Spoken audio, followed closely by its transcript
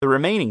The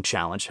remaining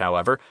challenge,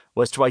 however,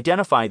 was to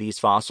identify these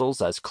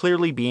fossils as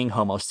clearly being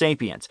Homo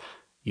sapiens.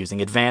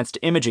 Using advanced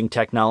imaging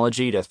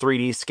technology to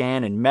 3D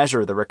scan and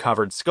measure the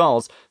recovered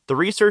skulls, the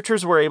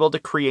researchers were able to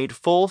create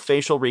full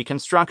facial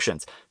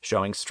reconstructions,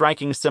 showing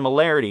striking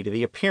similarity to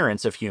the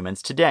appearance of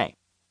humans today.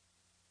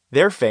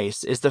 Their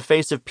face is the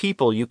face of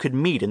people you could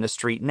meet in the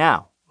street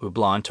now,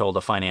 Oublon told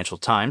the Financial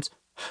Times.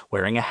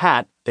 Wearing a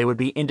hat, they would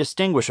be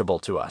indistinguishable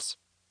to us.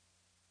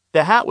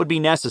 The hat would be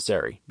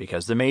necessary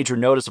because the major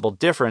noticeable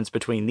difference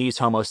between these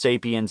Homo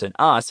sapiens and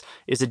us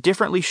is a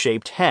differently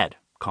shaped head,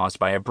 caused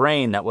by a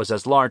brain that was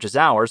as large as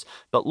ours,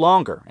 but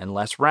longer and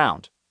less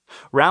round.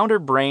 Rounder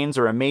brains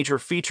are a major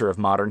feature of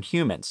modern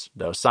humans,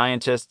 though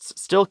scientists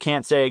still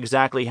can't say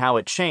exactly how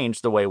it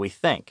changed the way we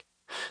think.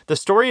 The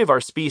story of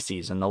our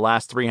species in the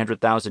last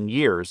 300,000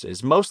 years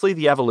is mostly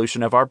the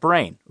evolution of our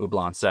brain,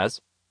 Oublon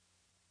says.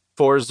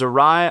 For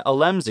Zerai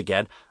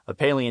Alemzeged, a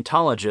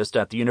paleontologist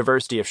at the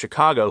University of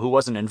Chicago who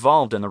wasn't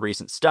involved in the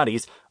recent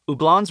studies,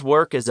 Oublon's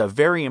work is a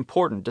very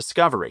important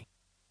discovery.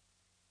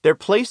 They're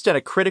placed at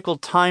a critical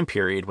time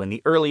period when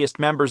the earliest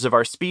members of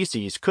our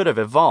species could have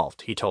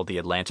evolved, he told The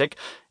Atlantic,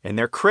 and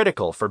they're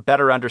critical for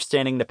better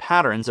understanding the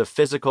patterns of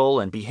physical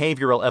and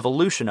behavioral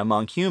evolution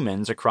among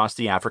humans across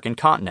the African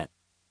continent.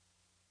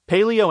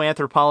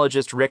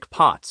 Paleoanthropologist Rick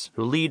Potts,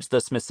 who leads the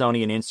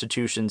Smithsonian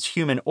Institution's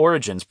Human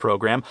Origins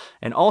program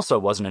and also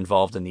wasn't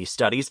involved in these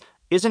studies,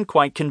 isn't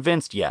quite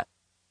convinced yet.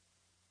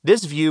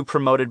 This view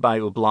promoted by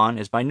Oublon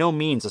is by no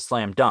means a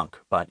slam dunk,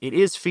 but it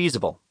is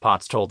feasible,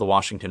 Potts told the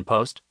Washington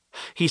Post.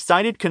 He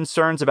cited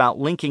concerns about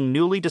linking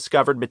newly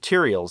discovered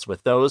materials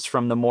with those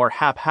from the more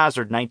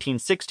haphazard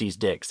 1960s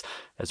digs,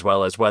 as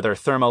well as whether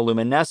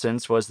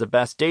thermoluminescence was the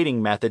best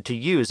dating method to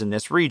use in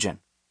this region.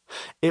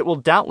 It will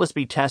doubtless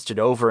be tested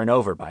over and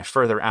over by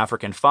further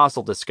African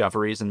fossil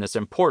discoveries in this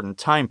important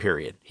time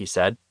period, he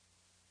said.